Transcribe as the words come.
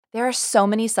There are so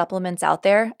many supplements out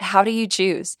there. How do you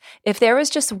choose? If there was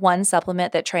just one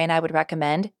supplement that Trey and I would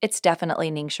recommend, it's definitely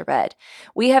Ningxia Red.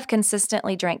 We have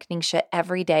consistently drank Ningxia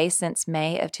every day since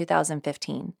May of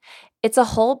 2015. It's a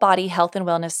whole body health and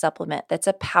wellness supplement that's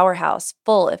a powerhouse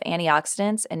full of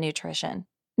antioxidants and nutrition.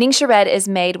 Ningxia Red is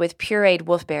made with pureed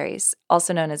wolfberries,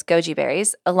 also known as goji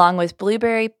berries, along with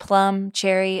blueberry, plum,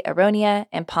 cherry, aronia,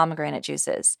 and pomegranate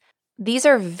juices. These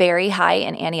are very high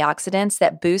in antioxidants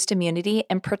that boost immunity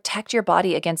and protect your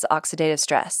body against oxidative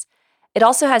stress. It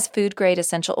also has food-grade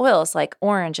essential oils like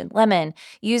orange and lemon,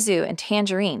 yuzu, and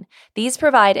tangerine. These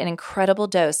provide an incredible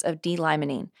dose of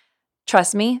D-limonene.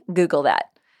 Trust me, Google that.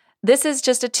 This is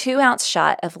just a 2-ounce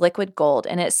shot of liquid gold,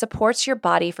 and it supports your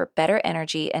body for better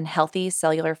energy and healthy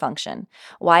cellular function.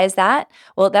 Why is that?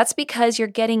 Well, that's because you're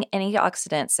getting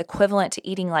antioxidants equivalent to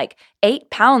eating like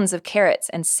 8 pounds of carrots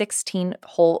and 16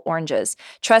 whole oranges.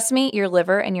 Trust me, your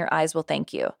liver and your eyes will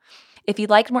thank you. If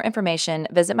you'd like more information,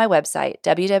 visit my website,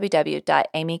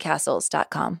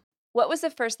 www.amycastles.com. What was the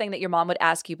first thing that your mom would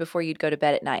ask you before you'd go to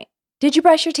bed at night? Did you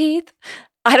brush your teeth?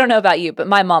 I don't know about you, but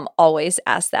my mom always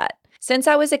asked that. Since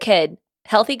I was a kid,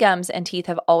 healthy gums and teeth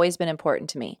have always been important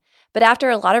to me. But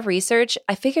after a lot of research,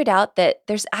 I figured out that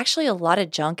there's actually a lot of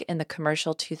junk in the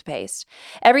commercial toothpaste.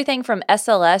 Everything from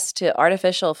SLS to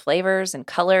artificial flavors and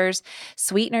colors,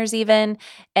 sweeteners even.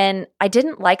 And I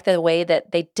didn't like the way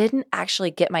that they didn't actually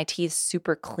get my teeth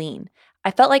super clean. I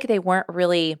felt like they weren't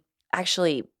really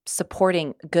actually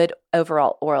supporting good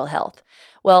overall oral health.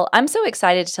 Well, I'm so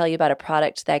excited to tell you about a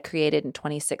product that I created in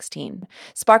 2016.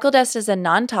 Sparkle Dust is a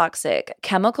non-toxic,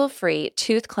 chemical-free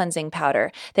tooth cleansing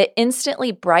powder that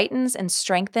instantly brightens and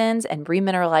strengthens and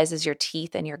remineralizes your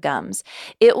teeth and your gums.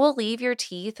 It will leave your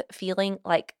teeth feeling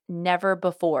like never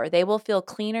before. They will feel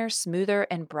cleaner, smoother,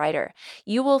 and brighter.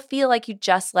 You will feel like you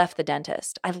just left the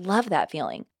dentist. I love that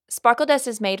feeling. Sparkle Dust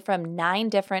is made from 9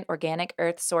 different organic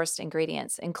earth-sourced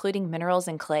ingredients, including minerals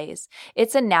and clays.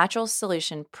 It's a natural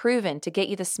solution proven to get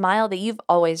you the smile that you've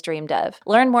always dreamed of.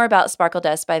 Learn more about Sparkle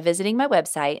Dust by visiting my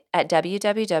website at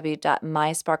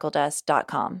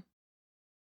www.mysparkledust.com.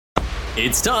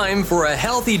 It's time for a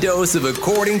healthy dose of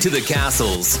According to the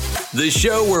Castles, the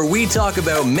show where we talk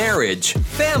about marriage,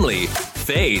 family,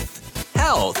 faith,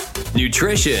 health,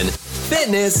 nutrition,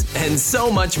 fitness, and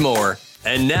so much more.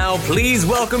 And now, please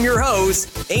welcome your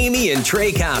hosts, Amy and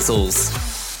Trey Castles.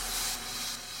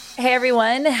 Hey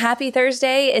everyone, happy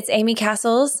Thursday. It's Amy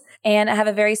Castles, and I have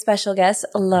a very special guest,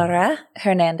 Laura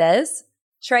Hernandez.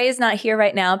 Trey is not here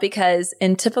right now because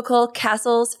in typical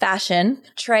Castles fashion,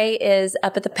 Trey is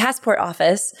up at the passport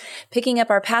office picking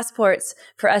up our passports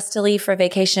for us to leave for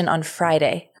vacation on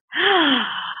Friday.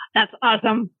 That's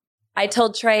awesome. I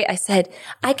told Trey, I said,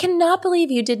 I cannot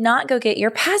believe you did not go get your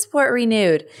passport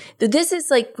renewed. This is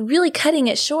like really cutting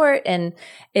it short. And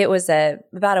it was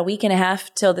about a week and a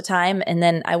half till the time. And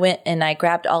then I went and I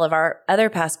grabbed all of our other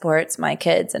passports, my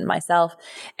kids and myself,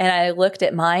 and I looked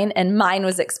at mine and mine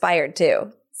was expired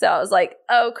too. So I was like,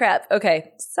 oh crap.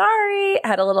 Okay. Sorry. I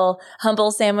had a little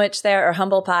humble sandwich there, or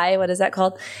humble pie. What is that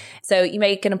called? So you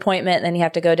make an appointment and then you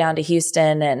have to go down to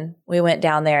Houston, and we went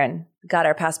down there and got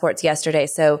our passports yesterday.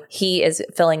 So he is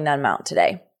filling them out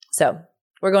today. So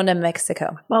we're going to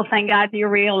Mexico. Well, thank God you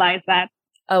realized that.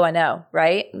 Oh, I know,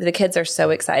 right? The kids are so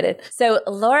excited. So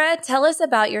Laura, tell us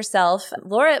about yourself.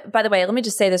 Laura, by the way, let me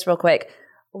just say this real quick.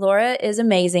 Laura is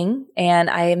amazing.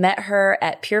 And I met her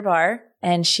at Pure Barre,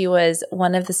 and she was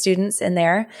one of the students in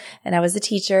there, and I was a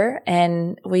teacher,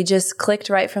 and we just clicked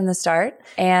right from the start.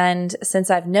 And since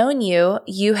I've known you,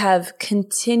 you have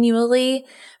continually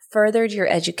furthered your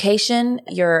education,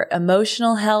 your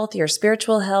emotional health, your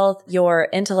spiritual health, your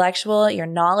intellectual, your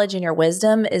knowledge, and your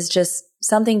wisdom is just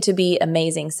something to be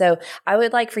amazing. So I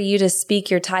would like for you to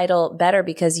speak your title better,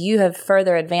 because you have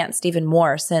further advanced even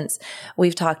more since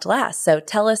we've talked last. So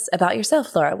tell us about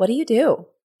yourself, Laura. What do you do?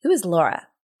 Who is Laura?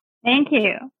 Thank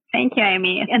you. Thank you,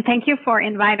 Amy. And thank you for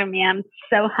inviting me. I'm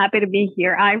so happy to be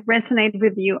here. I resonate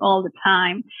with you all the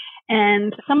time.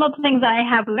 And some of the things I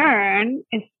have learned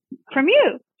is from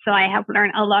you. So I have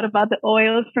learned a lot about the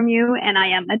oils from you, and I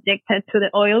am addicted to the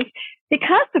oils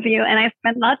because of you. And I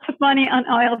spent lots of money on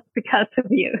oils because of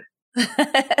you.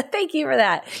 Thank you for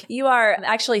that. You are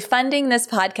actually funding this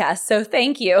podcast, so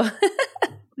thank you.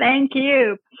 Thank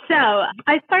you. So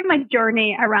I started my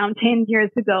journey around 10 years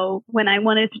ago when I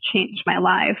wanted to change my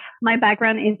life. My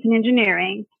background is in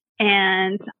engineering,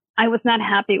 and I was not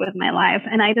happy with my life.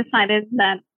 And I decided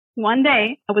that one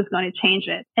day I was going to change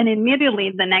it. And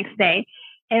immediately the next day,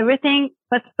 everything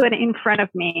was put in front of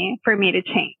me for me to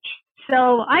change.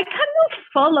 So I kind of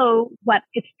follow what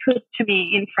is put to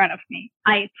me in front of me.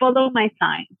 I follow my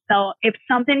signs. So if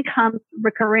something comes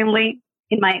recurringly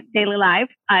in my daily life,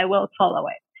 I will follow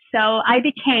it. So I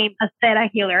became a theta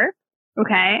healer.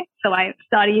 Okay. So I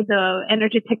studied the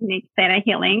energy technique, theta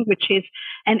healing, which is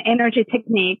an energy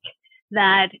technique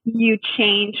that you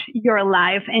change your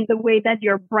life and the way that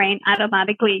your brain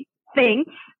automatically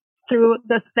thinks through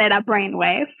the theta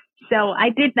brainwave. So I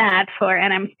did that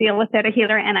and I'm still a theta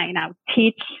healer, and I now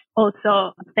teach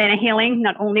also theta healing,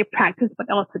 not only practice, but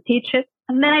also teach it.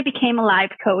 And then I became a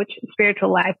life coach, a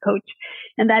spiritual life coach.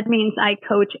 And that means I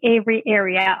coach every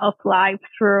area of life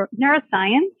through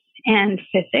neuroscience and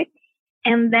physics.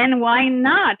 And then why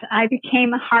not? I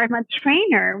became a HeartMath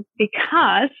trainer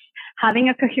because having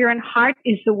a coherent heart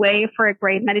is the way for a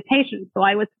great meditation. So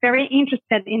I was very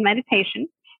interested in meditation,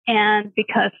 and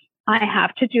because I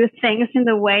have to do things in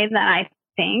the way that I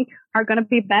think are going to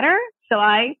be better. So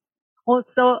I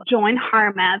also joined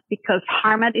HeartMath because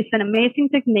HeartMath is an amazing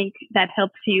technique that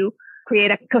helps you create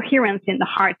a coherence in the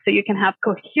heart so you can have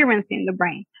coherence in the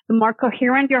brain. The more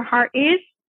coherent your heart is,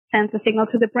 sends a signal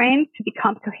to the brain to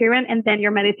become coherent, and then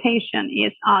your meditation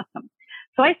is awesome.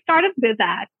 So I started with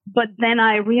that, but then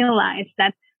I realized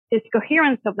that this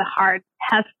coherence of the heart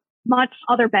has much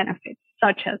other benefits,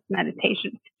 such as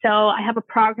meditation. So I have a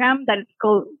program that is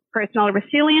called Personal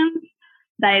Resilience,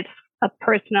 that is a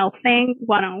personal thing,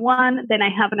 one-on-one. Then I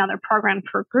have another program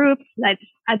for groups, that's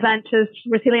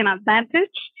Resilient Advantage.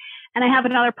 And I have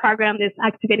another program that's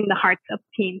Activating the Hearts of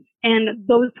Teams. And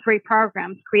those three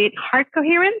programs create heart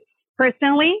coherence,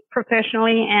 personally,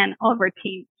 professionally, and over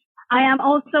teams. I am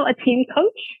also a team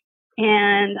coach,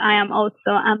 and I am also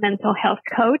a mental health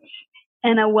coach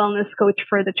and a wellness coach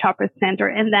for the Chopper Center.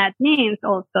 And that means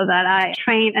also that I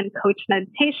train and coach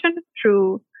meditation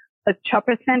through the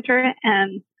Chopper Center,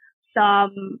 and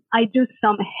I do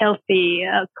some health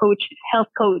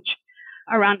coach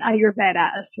around Ayurveda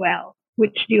as well,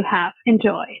 which you have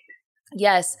enjoyed.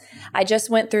 Yes. I just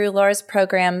went through Laura's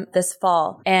program this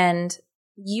fall, and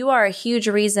you are a huge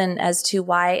reason as to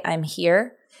why I'm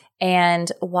here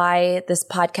and why this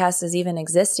podcast is even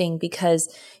existing,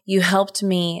 because you helped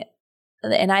me.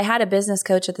 And I had a business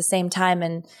coach at the same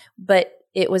time, but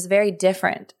it was very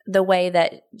different the way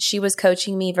that she was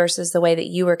coaching me versus the way that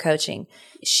you were coaching.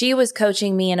 She was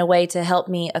coaching me in a way to help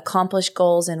me accomplish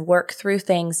goals and work through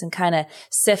things and kind of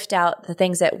sift out the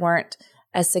things that weren't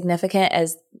as significant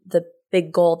as the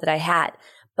big goal that I had.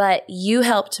 But you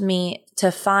helped me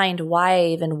to find why I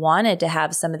even wanted to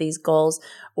have some of these goals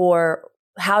or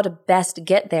how to best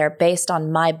get there based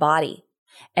on my body.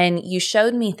 And you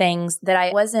showed me things that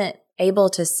I wasn't able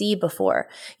to see before.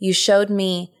 You showed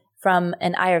me from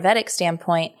an Ayurvedic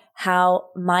standpoint how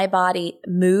my body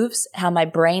moves, how my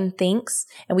brain thinks.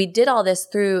 And we did all this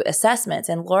through assessments,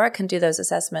 and Laura can do those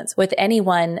assessments with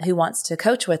anyone who wants to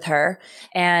coach with her.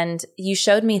 And you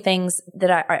showed me things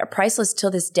that are priceless till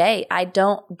this day. I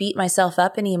don't beat myself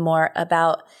up anymore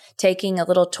about taking a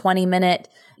little 20-minute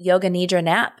yoga nidra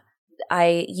nap.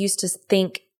 I used to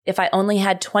think if I only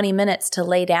had 20 minutes to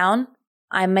lay down,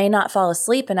 I may not fall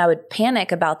asleep, and I would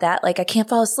panic about that. Like, I can't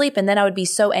fall asleep. And then I would be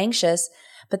so anxious.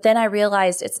 But then I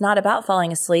realized it's not about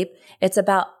falling asleep. It's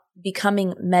about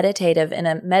becoming meditative in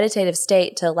a meditative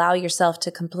state to allow yourself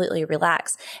to completely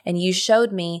relax. And you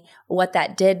showed me what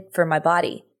that did for my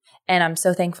body. And I'm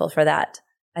so thankful for that.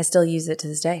 I still use it to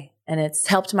this day, and it's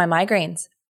helped my migraines.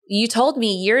 You told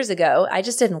me years ago, I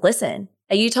just didn't listen.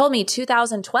 You told me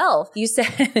 2012, you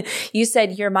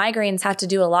said your migraines have to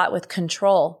do a lot with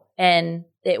control. And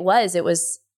it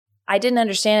was, I didn't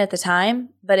understand at the time,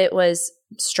 but it was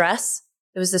stress.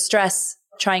 It was the stress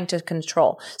trying to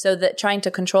control. So that trying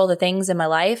to control the things in my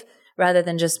life rather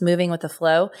than just moving with the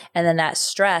flow. And then that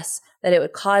stress that it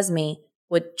would cause me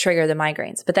would trigger the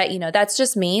migraines. But that, that's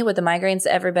just me with the migraines.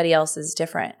 Everybody else is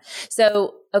different.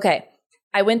 So, okay.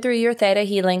 I went through your theta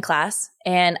healing class,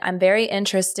 and I'm very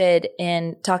interested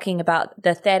in talking about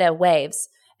the theta waves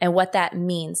and what that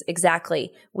means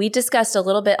exactly. We discussed a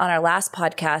little bit on our last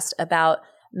podcast about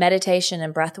meditation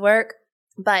and breath work,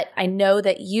 but I know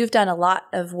that you've done a lot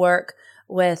of work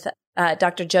with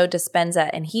Dr. Joe Dispenza,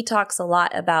 and he talks a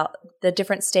lot about the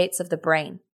different states of the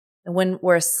brain. And when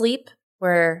we're asleep,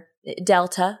 we're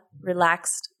delta,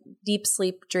 relaxed, deep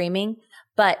sleep, dreaming.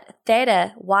 But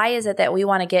theta, why is it that we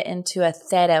want to get into a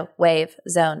theta wave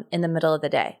zone in the middle of the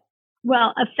day?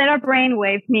 Well, a theta brain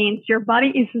wave means your body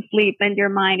is asleep and your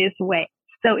mind is awake.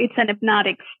 So it's an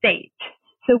hypnotic state.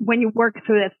 So when you work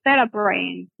through the theta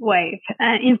brain wave,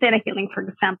 in theta healing, for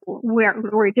example, we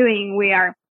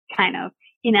are kind of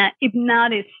in a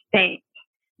hypnotic state,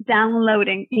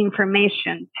 downloading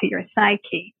information to your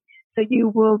psyche. So you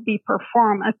will be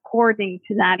performed according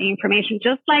to that information,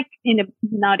 just like in a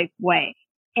hypnotic way.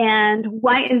 And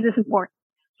why is this important?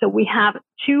 So we have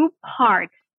two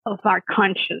parts of our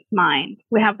conscious mind.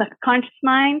 We have the conscious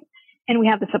mind and we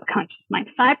have the subconscious mind.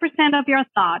 5% of your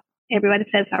thought, everybody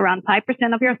says around 5%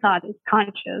 of your thought is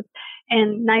conscious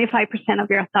and 95% of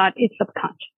your thought is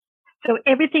subconscious. So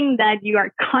everything that you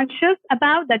are conscious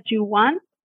about that you want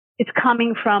is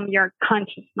coming from your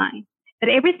conscious mind. But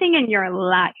everything in your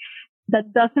life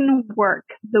that doesn't work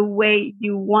the way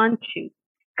you want to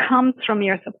comes from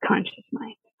your subconscious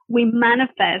mind. We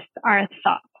manifest our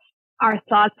thoughts. Our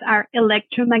thoughts are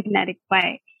electromagnetic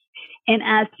waves. And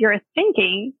as you're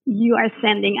thinking, you are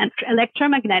sending an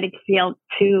electromagnetic field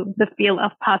to the field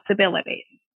of possibilities.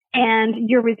 And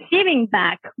you're receiving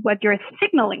back what you're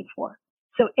signaling for.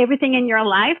 So everything in your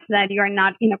life that you are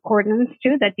not in accordance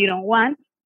to, that you don't want,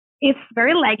 it's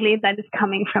very likely that is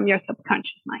coming from your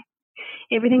subconscious mind.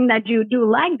 Everything that you do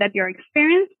like, that you're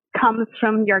experiencing, comes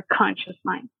from your conscious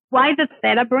mind. Why the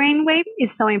theta brainwave is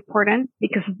so important?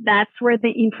 Because that's where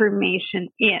the information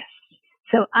is.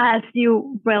 So as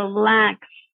you relax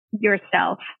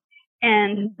yourself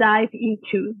and dive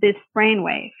into this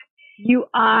brainwave, you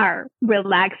are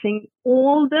relaxing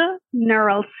all the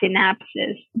neural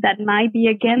synapses that might be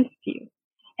against you.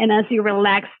 And as you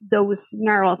relax those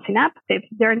neural synapses,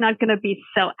 they're not going to be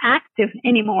so active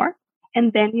anymore.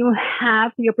 And then you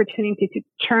have the opportunity to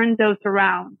turn those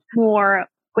around more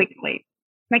quickly.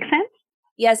 Make sense?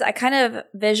 Yes, I kind of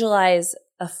visualize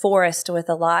a forest with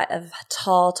a lot of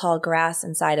tall, tall grass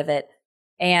inside of it.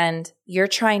 And you're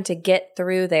trying to get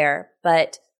through there,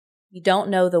 but you don't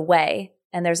know the way.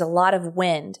 And there's a lot of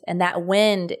wind. And that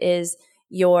wind is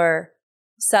your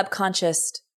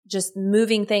subconscious just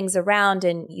moving things around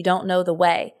and you don't know the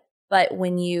way. But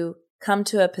when you come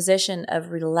to a position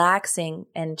of relaxing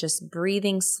and just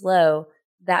breathing slow,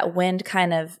 that wind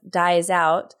kind of dies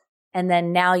out. And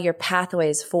then now your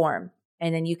pathways form.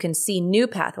 And then you can see new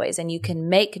pathways and you can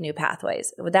make new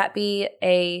pathways. Would that be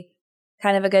a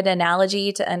kind of a good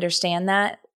analogy to understand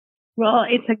that? Well,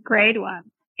 it's a great one.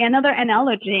 Another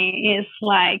analogy is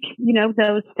like,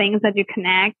 those things that you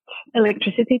connect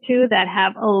electricity to that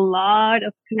have a lot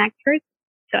of connectors.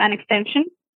 So an extension.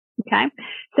 Okay.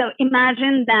 So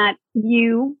imagine that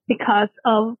you, because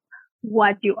of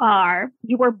what you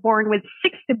were born with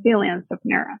 60 billions of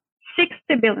neurons. 60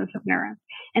 billions of neurons.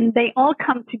 And they all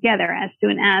come together as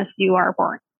soon as you are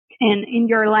born. And in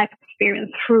your life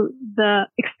experience, through the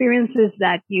experiences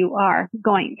that you are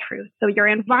going through. So your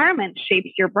environment shapes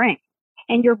your brain.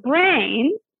 And your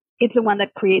brain is the one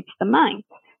that creates the mind.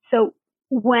 So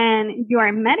when you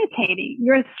are meditating,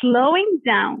 you're slowing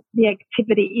down the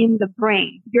activity in the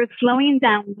brain. You're slowing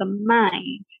down the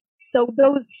mind. So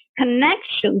those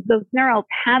connections, those neural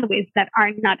pathways that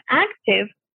are not active,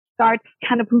 starts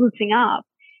kind of loosening up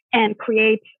and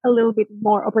creates a little bit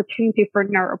more opportunity for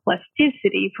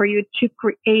neuroplasticity for you to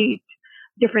create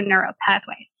different neural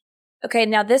pathways. Okay,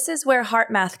 now this is where heart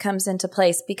math comes into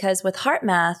place, because with heart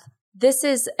math, this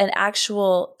is an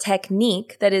actual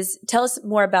technique that is, tell us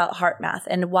more about heart math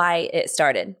and why it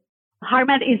started. Heart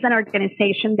math is an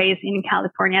organization based in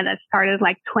California that started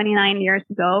like 29 years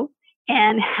ago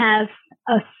and has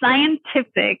a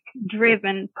scientific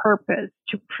driven purpose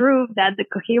to prove that the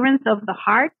coherence of the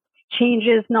heart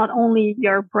changes not only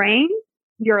your brain,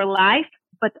 your life,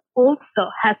 but also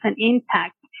has an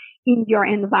impact in your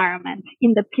environment,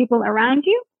 in the people around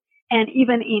you, and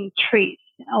even in trees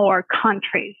or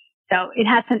countries. So it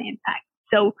has an impact.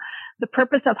 So the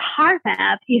purpose of heart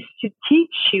math is to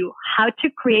teach you how to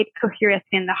create coherence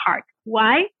in the heart.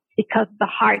 Why? Because the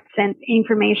heart sends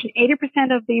information.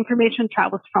 80% of the information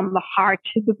travels from the heart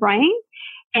to the brain.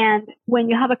 And when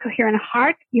you have a coherent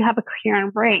heart, you have a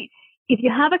coherent brain. If you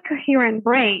have a coherent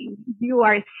brain, you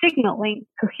are signaling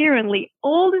coherently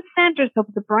all the centers of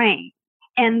the brain.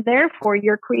 And therefore,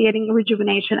 you're creating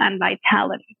rejuvenation and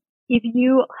vitality. If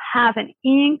you have an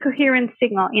incoherent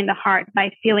signal in the heart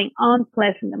by feeling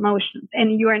unpleasant emotions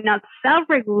and you are not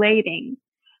self-regulating,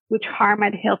 which heart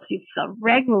math helps you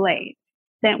self-regulate,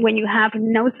 then when you have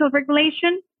no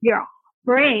self-regulation, your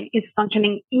brain is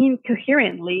functioning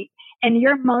incoherently and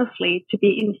you're mostly to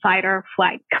be in fight or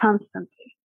flight constantly.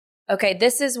 Okay,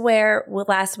 this is where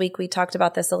last week we talked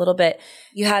about this a little bit.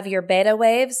 You have your beta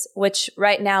waves, which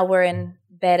right now we're in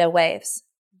beta waves.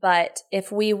 But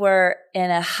if we were in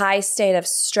a high state of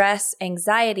stress,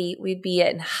 anxiety, we'd be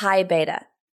in high beta.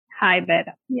 High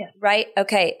beta, yes. Right?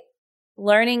 Okay.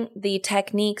 Learning the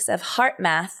techniques of heart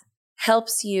math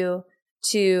helps you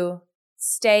to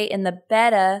stay in the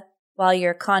beta while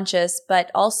you're conscious,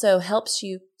 but also helps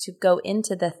you to go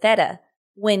into the theta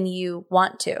when you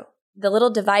want to. The little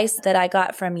device that I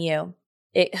got from you,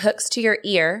 it hooks to your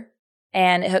ear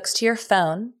and it hooks to your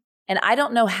phone. And I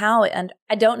don't know how and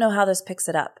I don't know how this picks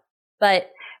it up. But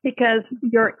because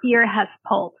your ear has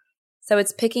pulse. So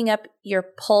it's picking up your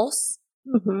pulse.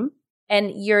 Mm-hmm.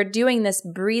 And you're doing this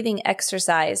breathing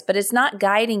exercise, but it's not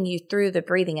guiding you through the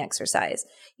breathing exercise.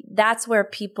 That's where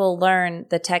people learn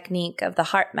the technique of the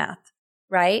heart math,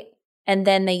 right? And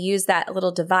then they use that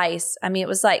little device. I mean, it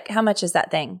was like, how much is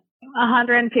that thing?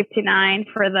 $159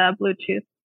 for the Bluetooth.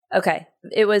 Okay.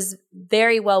 It was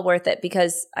very well worth it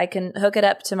because I can hook it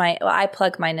up to I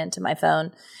plug mine into my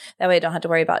phone. That way I don't have to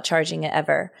worry about charging it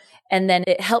ever. And then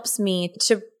it helps me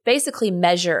to basically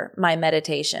measure my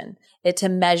meditation, to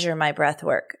measure my breath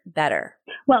work better.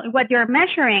 Well, what you're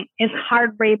measuring is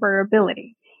heart rate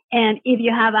variability. And if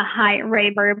you have a high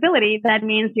rate variability, that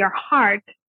means your heart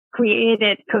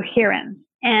created coherence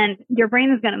and your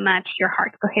brain is going to match your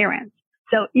heart coherence.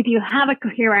 So if you have a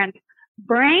coherent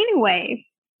brain wave,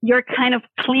 you're kind of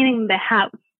cleaning the house,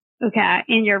 okay,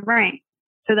 in your brain.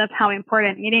 So that's how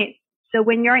important it is. So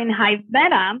when you're in high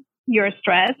beta, you're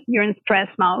stressed, you're in stress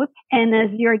mode. And as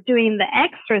you're doing the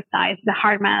exercise, the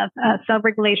heart math,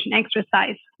 self-regulation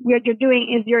exercise, what you're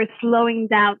doing is you're slowing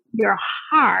down your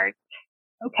heart,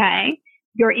 okay?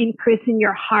 You're increasing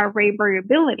your heart rate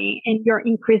variability and you're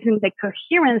increasing the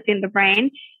coherence in the brain.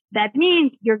 That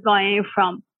means you're going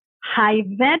from high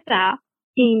beta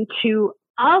into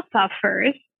alpha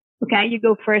first. Okay, you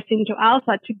go first into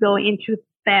alpha to go into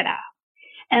theta.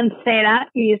 And theta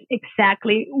is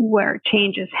exactly where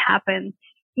changes happen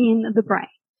in the brain.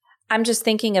 I'm just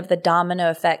thinking of the domino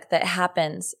effect that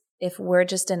happens if we're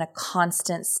just in a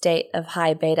constant state of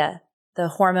high beta. The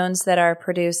hormones that are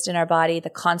produced in our body,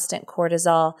 the constant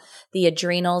cortisol, the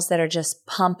adrenals that are just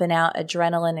pumping out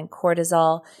adrenaline and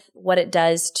cortisol, what it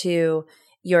does to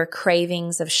your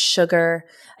cravings of sugar,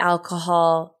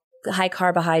 alcohol, high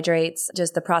carbohydrates,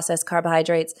 just the processed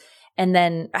carbohydrates, and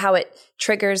then how it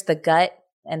triggers the gut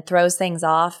and throws things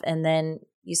off. And then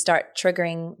you start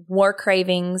triggering more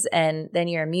cravings and then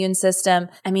your immune system.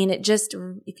 I mean, it just,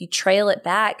 if you trail it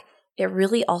back, it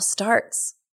really all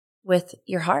starts with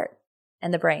your heart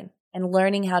and the brain and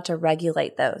learning how to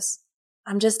regulate those.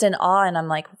 I'm just in awe and I'm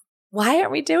like, why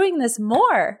aren't we doing this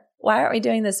more? Why aren't we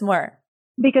doing this more?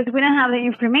 Because we don't have the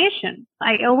information.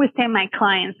 I always tell my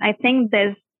clients, I think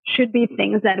there's should be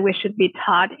things that we should be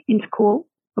taught in school,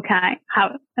 okay?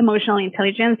 How emotional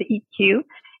intelligence, EQ,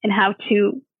 and how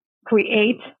to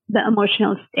create the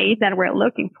emotional state that we're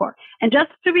looking for. And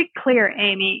just to be clear,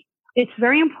 Amy, it's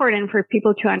very important for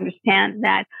people to understand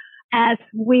that as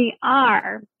we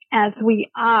are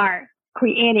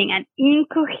creating an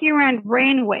incoherent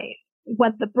brainwave,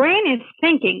 what the brain is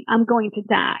thinking, I'm going to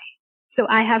die. So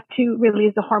I have to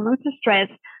release the hormones of stress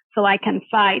so I can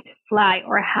fight, fly,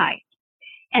 or hide.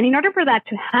 And in order for that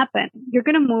to happen, you're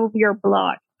going to move your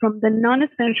blood from the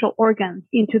non-essential organs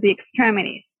into the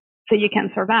extremities so you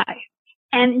can survive.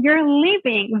 And you're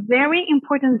leaving very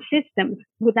important systems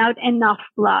without enough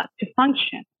blood to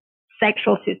function.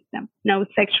 Sexual system, no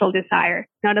sexual desire,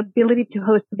 not ability to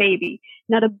host a baby,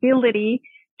 not ability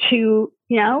to,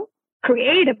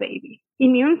 create a baby.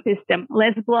 Immune system,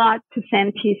 less blood to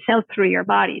send T cells through your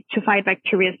body to fight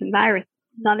bacteria and viruses.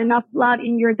 Not enough blood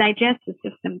in your digestive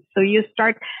system. So you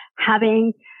start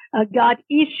having gut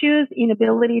issues,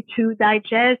 inability to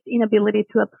digest, inability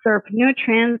to absorb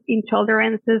nutrients,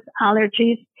 intolerances,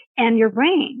 allergies, and your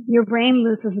brain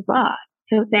loses blood.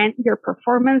 So then your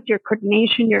performance, your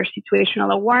coordination, your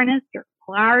situational awareness, your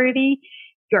clarity,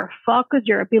 your focus,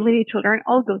 your ability to learn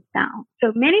all goes down.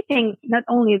 So many things, not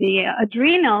only the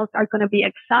adrenals are going to be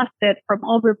exhausted from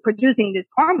overproducing these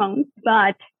hormones,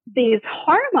 but these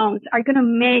hormones are going to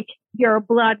make your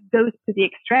blood go to the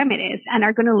extremities and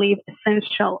are going to leave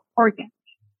essential organs.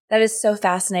 That is so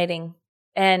fascinating.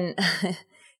 And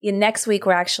next week,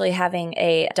 we're actually having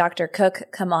a Dr. Cook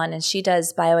come on and she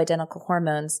does bioidentical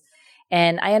hormones.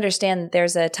 And I understand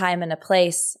there's a time and a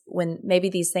place when maybe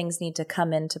these things need to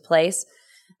come into place.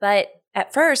 But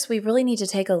at first, we really need to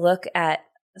take a look at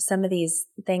some of these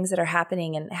things that are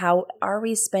happening and how are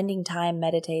we spending time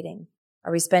meditating?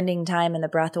 Are we spending time in the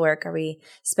breath work? Are we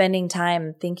spending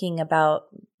time thinking about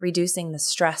reducing the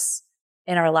stress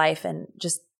in our life and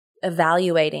just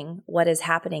evaluating what is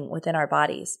happening within our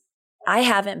bodies? I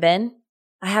haven't been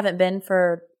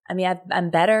I'm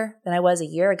better than I was a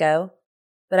year ago,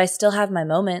 but I still have my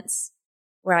moments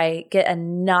where I get a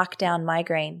knockdown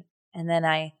migraine and then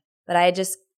I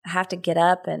just have to get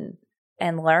up and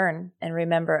learn and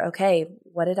remember, okay,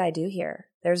 what did I do here?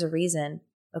 There's a reason.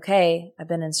 Okay, I've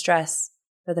been in stress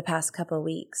for the past couple of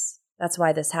weeks. That's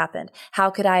why this happened. How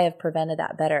could I have prevented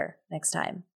that better next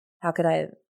time? How could I,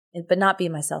 but not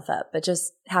beat myself up, but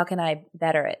just how can I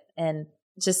better it? And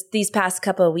just these past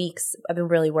couple of weeks, I've been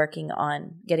really working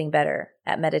on getting better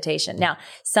at meditation. Now,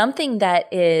 something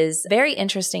that is very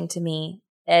interesting to me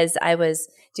as I was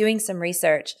doing some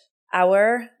research,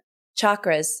 our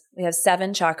chakras, we have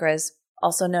 7 chakras,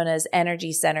 also known as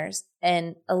energy centers.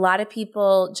 And a lot of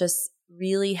people just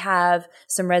really have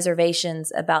some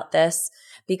reservations about this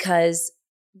because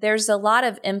there's a lot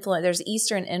of influence. There's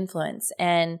Eastern influence,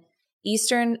 and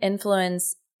Eastern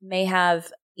influence may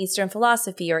have Eastern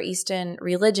philosophy or Eastern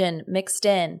religion mixed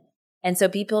in. And so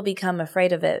people become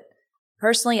afraid of it.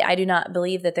 Personally, I do not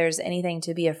believe that there's anything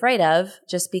to be afraid of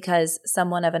just because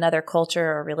someone of another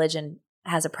culture or religion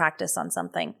has a practice on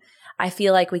something. I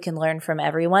feel like we can learn from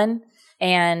everyone.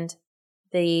 And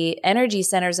the energy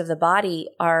centers of the body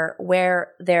are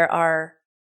where there are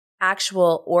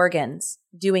actual organs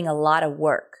doing a lot of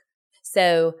work.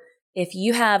 So if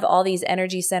you have all these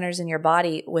energy centers in your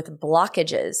body with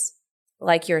blockages,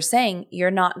 like you're saying,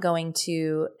 you're not going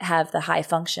to have the high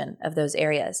function of those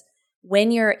areas.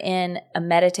 When you're in a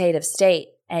meditative state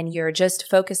and you're just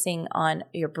focusing on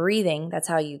your breathing, that's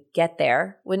how you get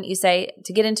there. Wouldn't you say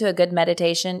to get into a good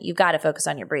meditation, you've got to focus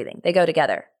on your breathing. They go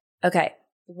together. Okay.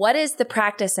 What is the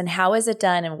practice and how is it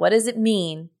done and what does it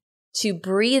mean to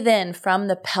breathe in from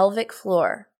the pelvic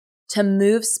floor to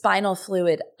move spinal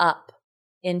fluid up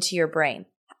into your brain?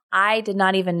 I did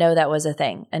not even know that was a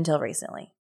thing until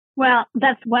recently. Well,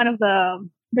 that's one of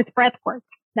this breath work.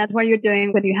 That's what you're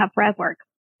doing when you have breath work.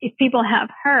 If people have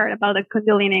heard about the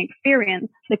Kundalini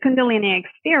experience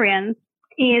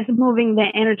is moving the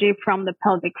energy from the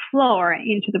pelvic floor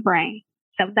into the brain.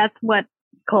 So that's what's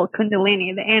called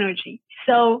Kundalini, the energy.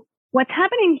 So what's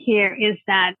happening here is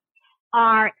that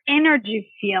our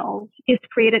energy field is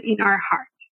created in our heart.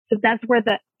 So that's where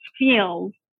the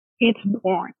field is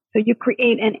born. So you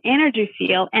create an energy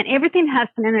field, and everything has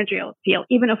an energy field,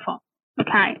 even a phone.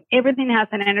 Okay. Everything has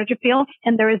an energy field,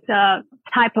 and there is a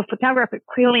type of photography,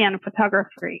 Quillian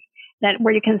photography, that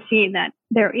where you can see that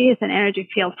there is an energy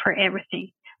field for everything.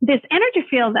 This energy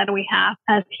field that we have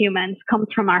as humans comes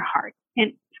from our heart and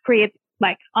it's created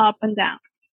like up and down.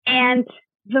 And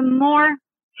the more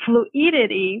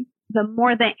fluidity, the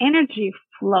more the energy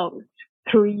flows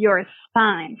through your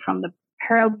spine from the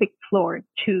pelvic floor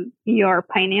to your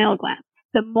pineal gland.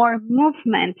 The more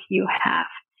movement you have,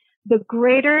 the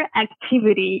greater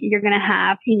activity you're going to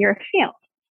have in your field.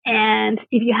 And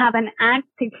if you have an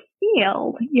active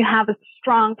field, you have a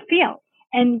strong field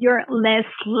and you're less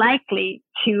likely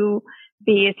to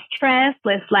be stressed,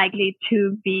 less likely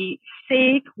to be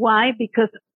sick. Why? Because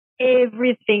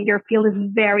everything, your field is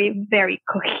very, very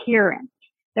coherent.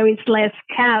 There is less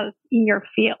chaos in your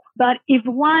field. But if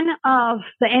one of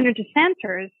the energy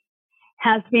centers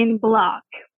has been blocked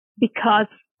because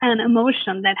an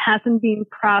emotion that hasn't been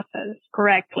processed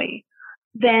correctly,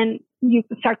 then you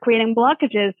start creating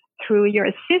blockages through your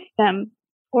system,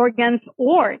 organs,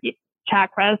 or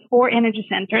chakras, or energy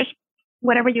centers,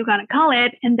 whatever you're going to call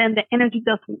it. And then the energy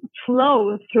doesn't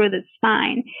flow through the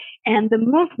spine. And the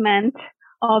movement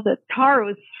of the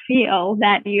torus field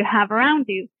that you have around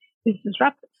you is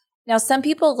disrupted. Now, some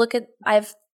people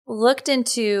I've looked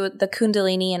into the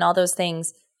Kundalini and all those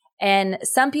things, and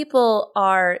some people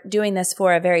are doing this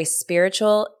for a very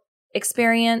spiritual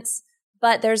experience,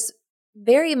 but there's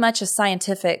very much a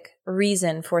scientific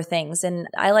reason for things. And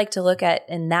I like to look at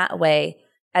in that way.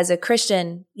 As a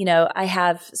Christian, I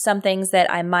have some things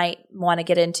that I might want to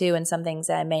get into and some things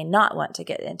that I may not want to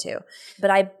get into. But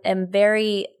I am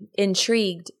very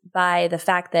intrigued by the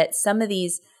fact that some of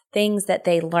these things that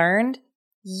they learned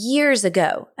years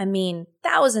ago,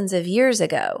 thousands of years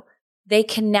ago, they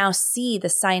can now see the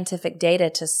scientific data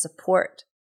to support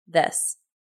this.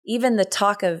 Even the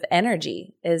talk of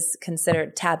energy is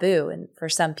considered taboo and for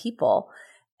some people.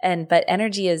 But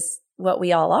energy is what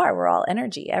we all are. We're all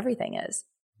energy. Everything is.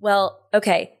 Well,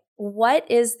 okay. What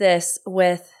is this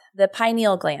with the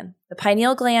pineal gland? The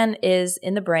pineal gland is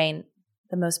in the brain,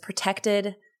 the most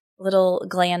protected little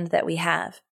gland that we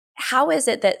have. How is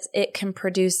it that it can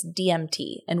produce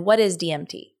DMT? And what is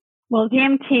DMT? Well,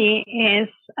 DMT is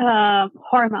a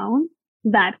hormone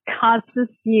that causes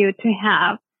you to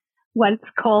have what's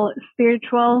called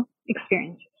spiritual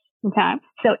experiences. Okay.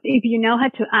 So if you know how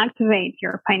to activate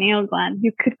your pineal gland,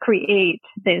 you could create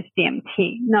this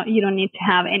DMT. No, you don't need to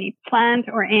have any plant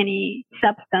or any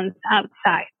substance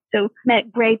outside. So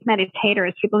great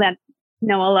meditators, people that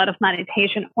know a lot of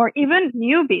meditation, or even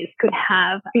newbies could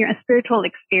have a spiritual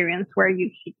experience where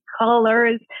you see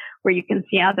colors, where you can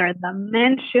see other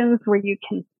dimensions, where you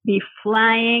can be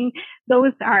flying.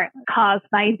 Those are caused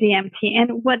by DMT.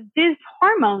 And what this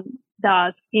hormone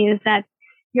does is that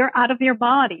you're out of your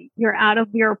body, you're out of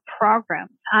your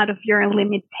programs, out of your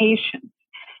limitations.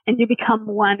 and you become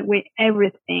one with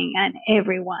everything and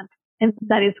everyone. And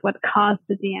that is what caused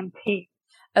the DMT.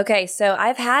 Okay, so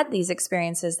I've had these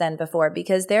experiences then before,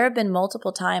 because there have been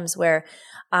multiple times where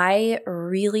I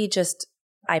really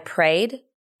I prayed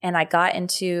and I got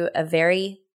into a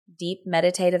very deep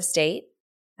meditative state.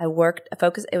 I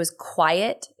focused, it was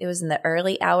quiet. It was in the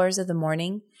early hours of the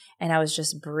morning and I was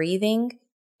just breathing.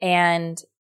 And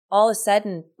all of a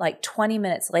sudden, like 20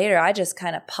 minutes later, I just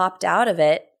kind of popped out of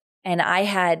it and I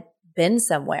had been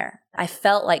somewhere. I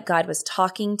felt like God was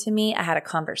talking to me. I had a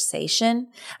conversation.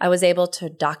 I was able to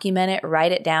document it,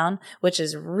 write it down, which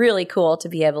is really cool to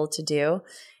be able to do.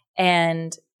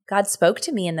 And God spoke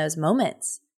to me in those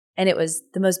moments. And it was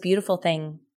the most beautiful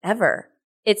thing ever.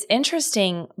 It's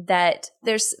interesting that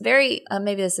there's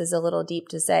maybe this is a little deep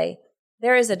to say,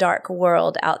 there is a dark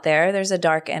world out there. There's a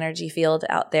dark energy field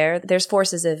out there. There's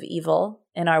forces of evil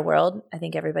in our world. I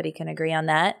think everybody can agree on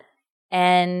that.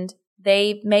 And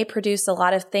they may produce a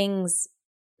lot of things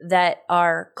that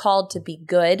are called to be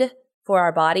good for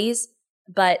our bodies,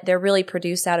 but they're really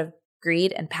produced out of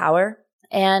greed and power.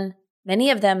 And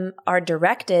many of them are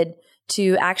directed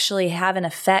to actually have an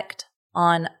effect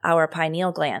on our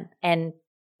pineal gland and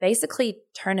basically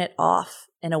turn it off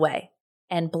in a way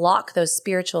and block those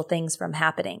spiritual things from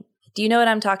happening. Do you know what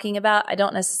I'm talking about? I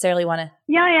don't necessarily want to.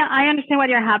 Yeah, I understand what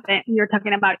you're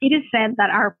talking about. It is said that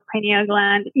our pineal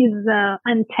gland is the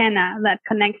antenna that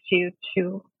connects you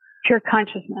to pure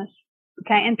consciousness.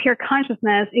 Okay. And pure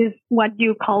consciousness is what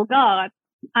you call God.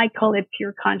 I call it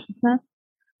pure consciousness.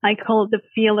 I call it the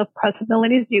field of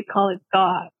possibilities. You call it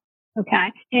God.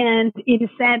 Okay. And it is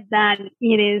said that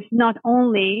it is not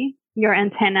only your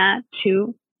antenna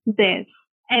to this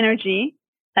energy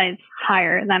that is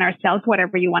higher than ourselves,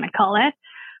 whatever you want to call it,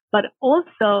 but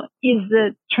also is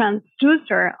the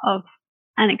transducer of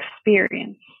an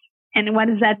experience. And what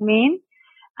does that mean?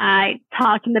 I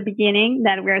talked in the beginning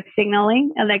that we're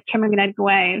signaling electromagnetic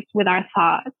waves with our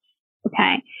thoughts.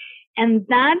 Okay. And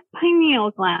that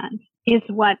pineal gland is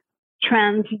what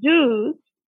transduce,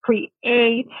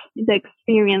 creates the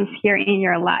experience here in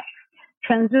your life.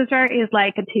 Transducer is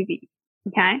like a TV.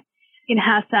 Okay. It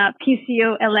has a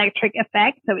piezoelectric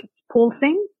effect. So it's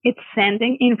pulsing, it's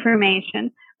sending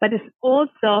information, but it's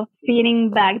also feeding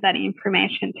back that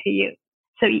information to you.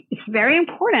 So it's very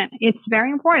important. It's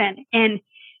very important. And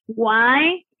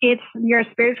why it's your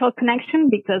spiritual connection?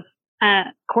 Because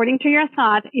according to your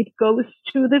thought, it goes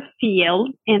to the field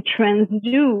and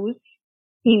transduce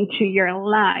into your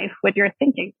life what you're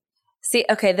thinking. See,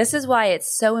 okay, this is why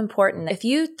it's so important. If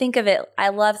you think of it, I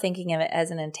love thinking of it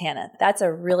as an antenna. That's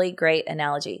a really great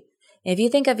analogy. If you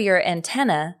think of your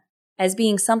antenna as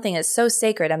being something that's so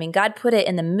sacred, I mean, God put it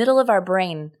in the middle of our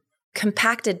brain,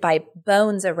 compacted by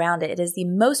bones around it. It is the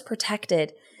most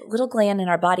protected little gland in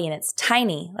our body, and it's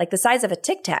tiny, like the size of a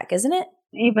Tic Tac, isn't it?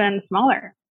 Even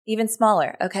smaller. Even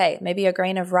smaller. Okay, maybe a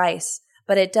grain of rice,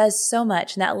 but it does so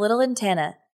much. And that little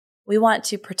antenna, we want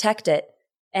to protect it.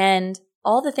 And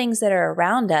all the things that are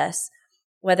around us,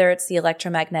 whether it's the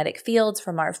electromagnetic fields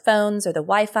from our phones or the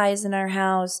Wi-Fi's in our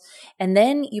house, and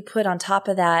then you put on top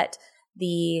of that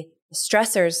the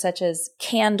stressors such as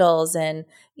candles and,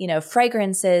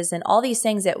 fragrances and all these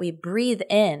things that we breathe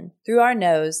in through our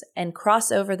nose and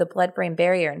cross over the blood-brain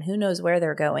barrier, and who knows where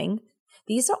they're going.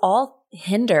 These are all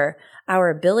hinder our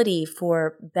ability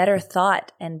for better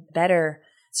thought and better,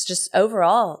 it's just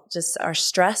overall, just our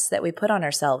stress that we put on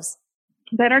ourselves.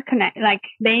 Better connect, like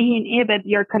they inhibit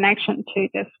your connection to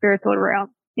the spiritual realm.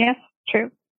 Yes, true.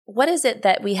 What is it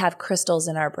that we have crystals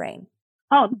in our brain?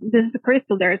 Oh, this is a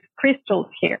crystal. There's crystals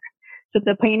here. So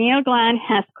the pineal gland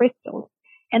has crystals.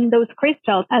 And those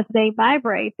crystals, as they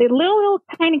vibrate, they're little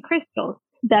tiny crystals.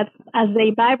 That's as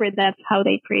they vibrate, that's how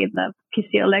they create the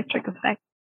piezoelectric effect.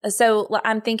 So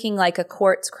I'm thinking like a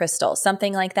quartz crystal,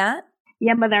 something like that?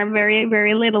 Yeah, but they're very,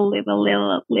 very little.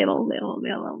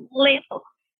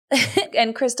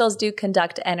 And crystals do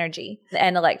conduct energy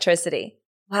and electricity.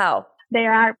 Wow. They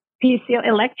are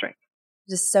piezoelectric.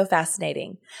 Just so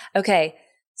fascinating. Okay.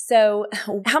 So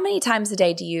how many times a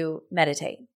day do you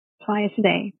meditate? Twice a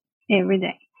day, every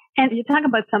day. And you talk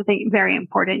about something very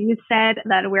important. You said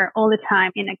that we're all the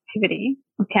time in activity.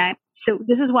 Okay. So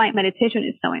this is why meditation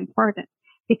is so important,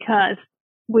 because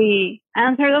we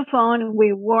answer the phone,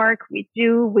 we work, we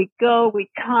do, we go, we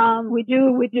come, we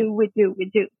do.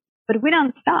 But we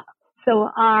don't stop. So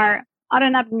our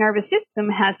autonomic nervous system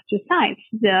has two sides,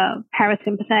 the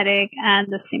parasympathetic and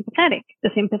the sympathetic. The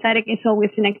sympathetic is always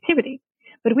in activity,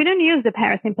 but we don't use the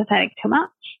parasympathetic too much.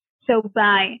 So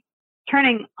by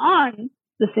turning on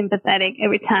the sympathetic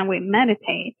every time we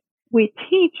meditate, we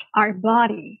teach our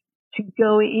body to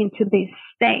go into this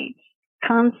state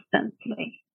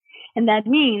constantly. And that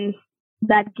means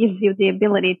that gives you the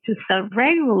ability to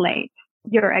self-regulate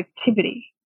your activity.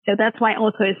 So that's why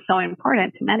also it's so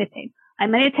important to meditate. I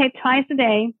meditate twice a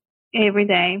day, every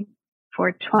day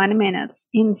for 20 minutes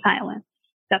in silence.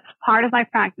 That's part of my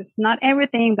practice. Not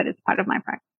everything, but it's part of my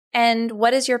practice. And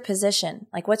what is your position?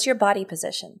 Like, what's your body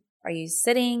position? Are you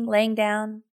sitting, laying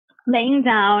down? Laying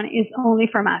down is only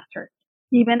for masters.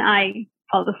 Even I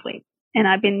fall asleep, and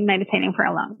I've been meditating for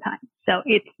a long time. So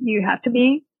you have to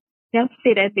be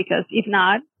seated, because if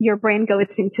not, your brain goes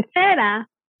into theta,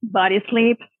 body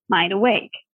sleeps, mind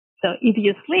awake. So if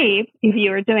you sleep, if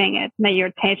you're doing it,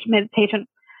 meditation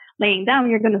laying down,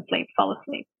 you're going to fall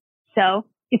asleep. So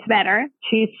it's better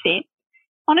to sit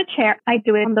on a chair. I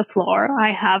do it on the floor.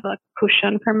 I have a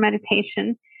cushion for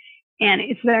meditation. And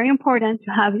it's very important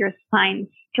to have your spine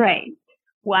straight.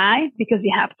 Why? Because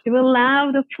you have to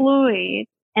allow the fluid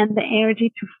and the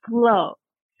energy to flow.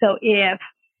 So if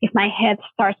my head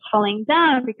starts falling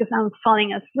down because I'm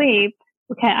falling asleep,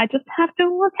 okay, I just have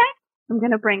to, I'm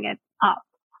going to bring it up.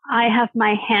 I have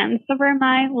my hands over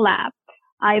my lap,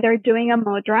 either doing a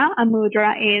mudra. A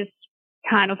mudra is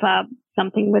kind of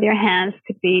something with your hands.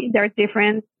 There are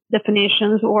different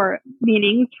definitions or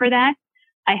meanings for that.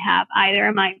 I have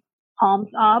either my palms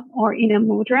up or in a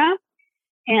mudra.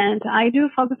 And I do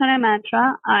focus on a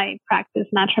mantra. I practice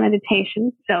mantra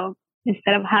meditation. So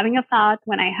instead of having a thought,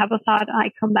 when I have a thought,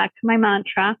 I come back to my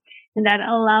mantra. And that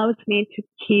allows me to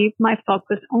keep my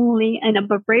focus only in a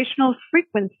vibrational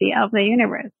frequency of the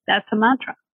universe. That's a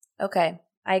mantra. Okay.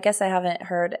 I guess I haven't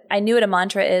heard. I knew what a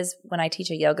mantra is when I teach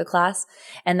a yoga class,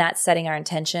 and that's setting our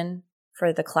intention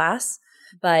for the class.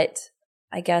 But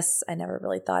I guess I never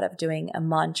really thought of doing a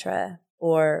mantra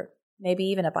or maybe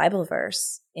even a Bible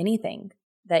verse, anything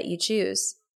that you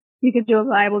choose. You could do a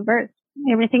Bible verse,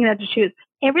 everything that you choose.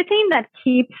 Everything that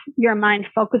keeps your mind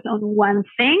focused on one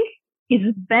thing is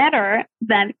better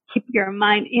than keep your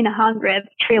mind in 100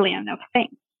 trillion of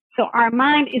things. So our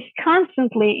mind is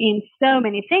constantly in so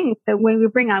many things. So when we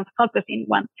bring our focus in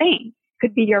one thing,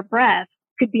 could be your breath,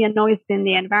 could be a noise in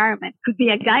the environment, could be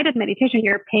a guided meditation.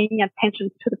 You're paying attention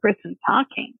to the person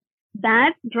talking.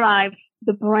 That drives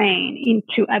the brain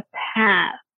into a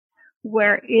path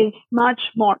where it's much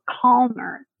more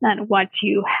calmer than what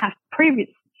you have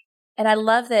previously. And I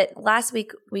love that last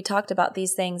week we talked about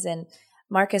these things, and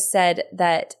Marcus said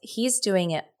that he's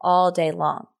doing it all day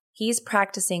long. He's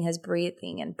practicing his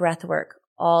breathing and breath work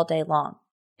all day long.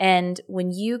 And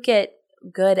when you get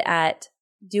good at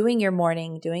doing your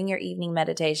morning, doing your evening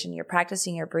meditation, you're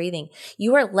practicing your breathing,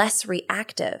 you are less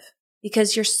reactive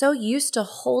because you're so used to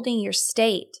holding your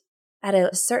state at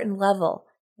a certain level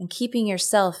and keeping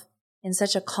yourself in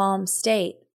such a calm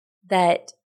state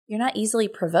that you're not easily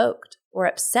provoked or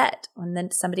upset when then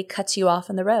somebody cuts you off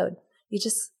on the road. You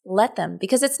just let them,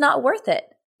 because it's not worth it.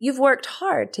 You've worked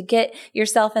hard to get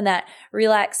yourself in that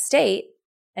relaxed state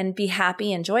and be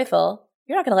happy and joyful.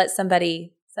 You're not going to let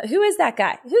somebody, who is that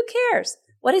guy? Who cares?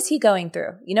 What is he going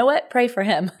through? You know what? Pray for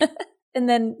him and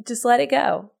then just let it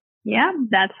go. Yeah,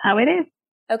 that's how it is.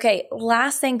 Okay.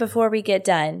 Last thing before we get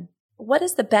done, what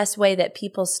is the best way that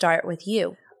people start with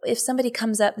you? If somebody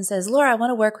comes up and says, Laura, I want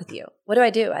to work with you, what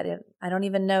do? I don't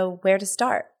even know where to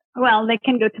start. Well, they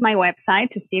can go to my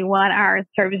website to see what are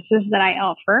services that I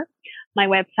offer. My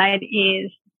website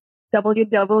is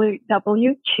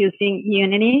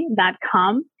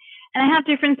www.choosingunity.com. And I have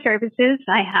different services.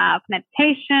 I have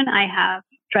meditation. I have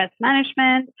stress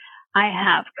management. I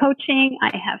have coaching.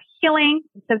 I have healing.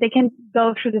 So they can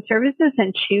go through the services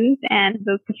and choose and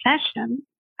book a session.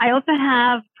 I also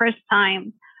have first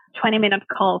time 20-minute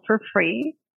call for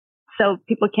free. So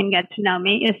people can get to know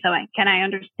me. So I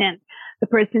understand the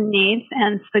person needs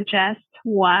and suggest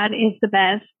what is the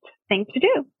best thing to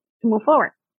do to move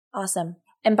forward. Awesome.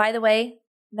 And by the way,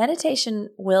 meditation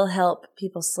will help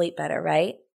people sleep better,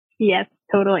 right? Yes,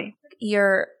 totally.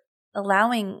 You're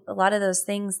allowing a lot of those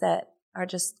things that are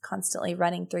just constantly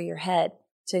running through your head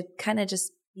to kind of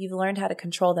you've learned how to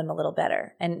control them a little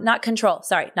better. And not control,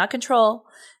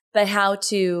 but how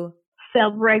to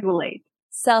self-regulate.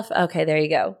 Okay, there you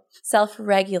go.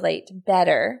 Self-regulate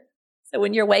better. So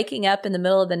when you're waking up in the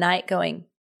middle of the night going,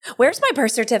 where's my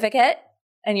birth certificate?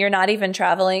 And you're not even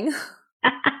traveling,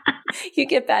 you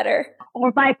get better.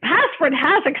 Or my password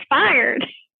has expired.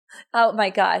 Oh my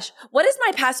gosh. What is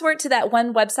my password to that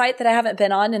one website that I haven't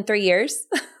been on in 3 years?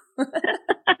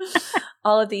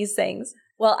 All of these things.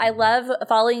 Well, I love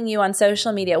following you on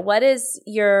social media. What is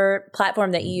your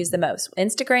platform that you use the most?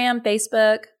 Instagram,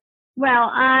 Facebook? Well,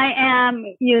 I am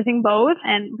using both.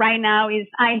 And right now is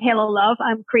I Heal a Love.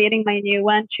 I'm creating my new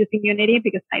one, Choosing Unity,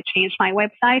 because I changed my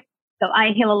website. So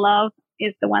I Heal a Love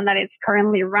is the one that is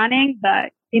currently running,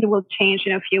 but it will change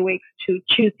in a few weeks to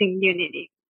choosing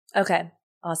unity. Okay.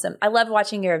 Awesome. I love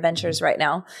watching your adventures right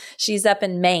now. She's up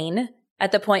in Maine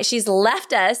at the point she's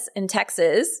left us in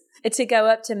Texas to go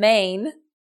up to Maine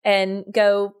and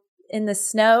go in the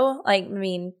snow,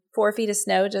 4 feet of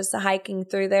snow, just hiking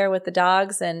through there with the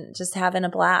dogs and just having a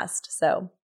blast.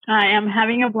 So I am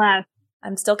having a blast.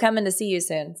 I'm still coming to see you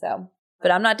soon.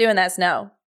 But I'm not doing that snow.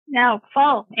 No,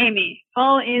 fall, Amy.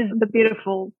 Fall is the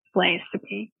beautiful place to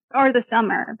be, or the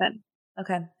summer. But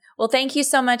okay. Well, thank you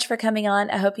so much for coming on.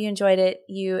 I hope you enjoyed it.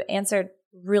 You answered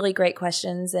really great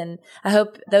questions. And I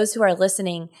hope those who are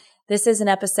listening, this is an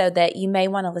episode that you may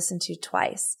want to listen to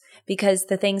twice because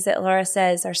the things that Laura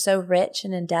says are so rich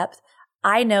and in depth.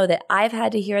 I know that I've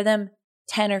had to hear them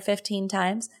 10 or 15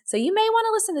 times. So you may want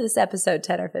to listen to this episode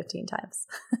 10 or 15 times.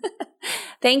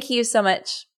 Thank you so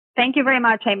much. Thank you very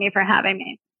much, Amy, for having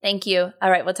me. Thank you. All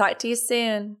right. We'll talk to you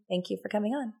soon. Thank you for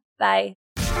coming on. Bye.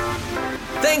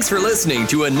 Thanks for listening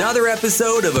to another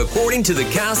episode of According to the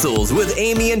Castles with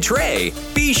Amy and Trey.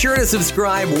 Be sure to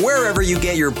subscribe wherever you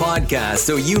get your podcasts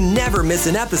so you never miss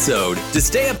an episode. To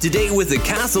stay up to date with the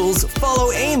Castles,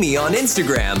 follow Amy on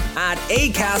Instagram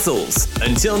 @acastles.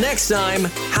 Until next time,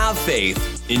 have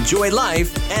faith, enjoy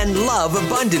life, and love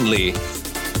abundantly.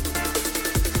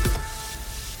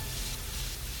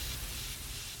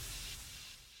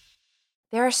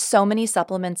 There are so many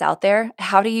supplements out there.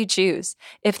 How do you choose?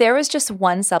 If there was just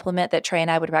one supplement that Trey and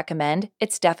I would recommend,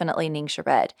 it's definitely Ningxia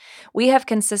Red. We have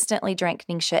consistently drank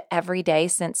Ningxia every day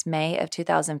since May of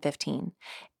 2015.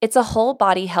 It's a whole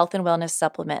body health and wellness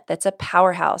supplement that's a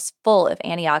powerhouse full of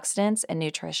antioxidants and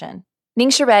nutrition.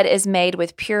 Ningxia Red is made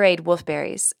with pureed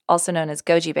wolfberries, also known as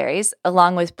goji berries,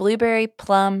 along with blueberry,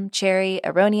 plum, cherry,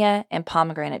 aronia, and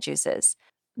pomegranate juices.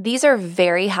 These are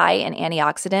very high in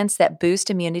antioxidants that boost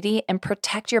immunity and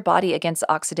protect your body against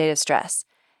oxidative stress.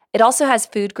 It also has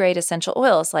food-grade essential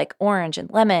oils like orange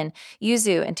and lemon,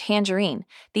 yuzu, and tangerine.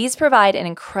 These provide an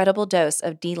incredible dose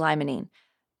of D-limonene.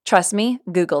 Trust me,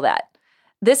 Google that.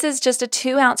 This is just a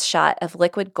 2-ounce shot of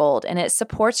liquid gold, and it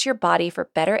supports your body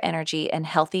for better energy and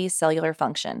healthy cellular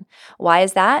function. Why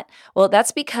is that? Well,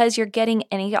 that's because you're getting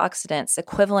antioxidants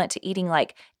equivalent to eating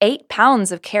like 8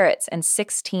 pounds of carrots and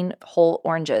 16 whole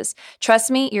oranges. Trust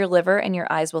me, your liver and your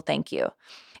eyes will thank you.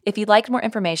 If you'd like more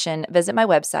information, visit my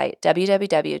website,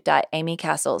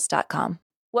 www.amycastles.com.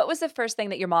 What was the first thing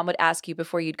that your mom would ask you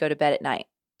before you'd go to bed at night?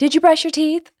 Did you brush your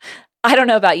teeth? I don't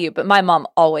know about you, but my mom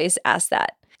always asked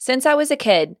that. Since I was a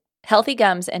kid, healthy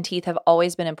gums and teeth have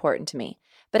always been important to me.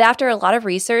 But after a lot of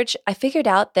research, I figured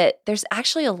out that there's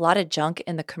actually a lot of junk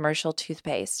in the commercial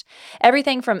toothpaste.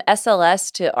 Everything from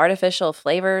SLS to artificial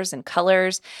flavors and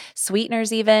colors,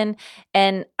 sweeteners even.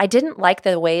 And I didn't like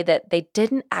the way that they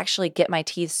didn't actually get my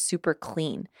teeth super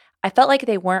clean. I felt like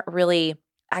they weren't really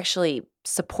actually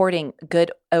supporting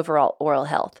good overall oral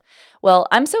health. Well,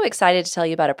 I'm so excited to tell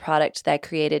you about a product that I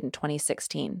created in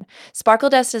 2016.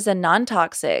 Sparkle Dust is a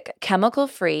non-toxic,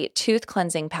 chemical-free tooth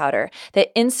cleansing powder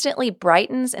that instantly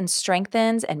brightens and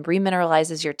strengthens and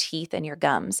remineralizes your teeth and your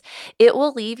gums. It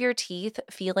will leave your teeth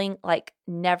feeling like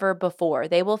never before.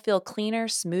 They will feel cleaner,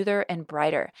 smoother, and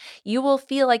brighter. You will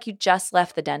feel like you just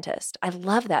left the dentist. I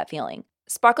love that feeling.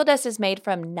 Sparkle Dust is made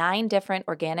from 9 different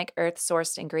organic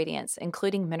earth-sourced ingredients,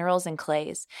 including minerals and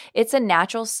clays. It's a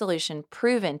natural solution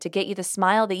proven to get you the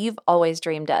smile that you've always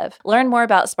dreamed of. Learn more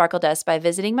about Sparkle Dust by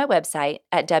visiting my website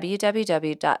at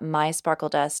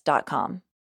www.mysparkledust.com.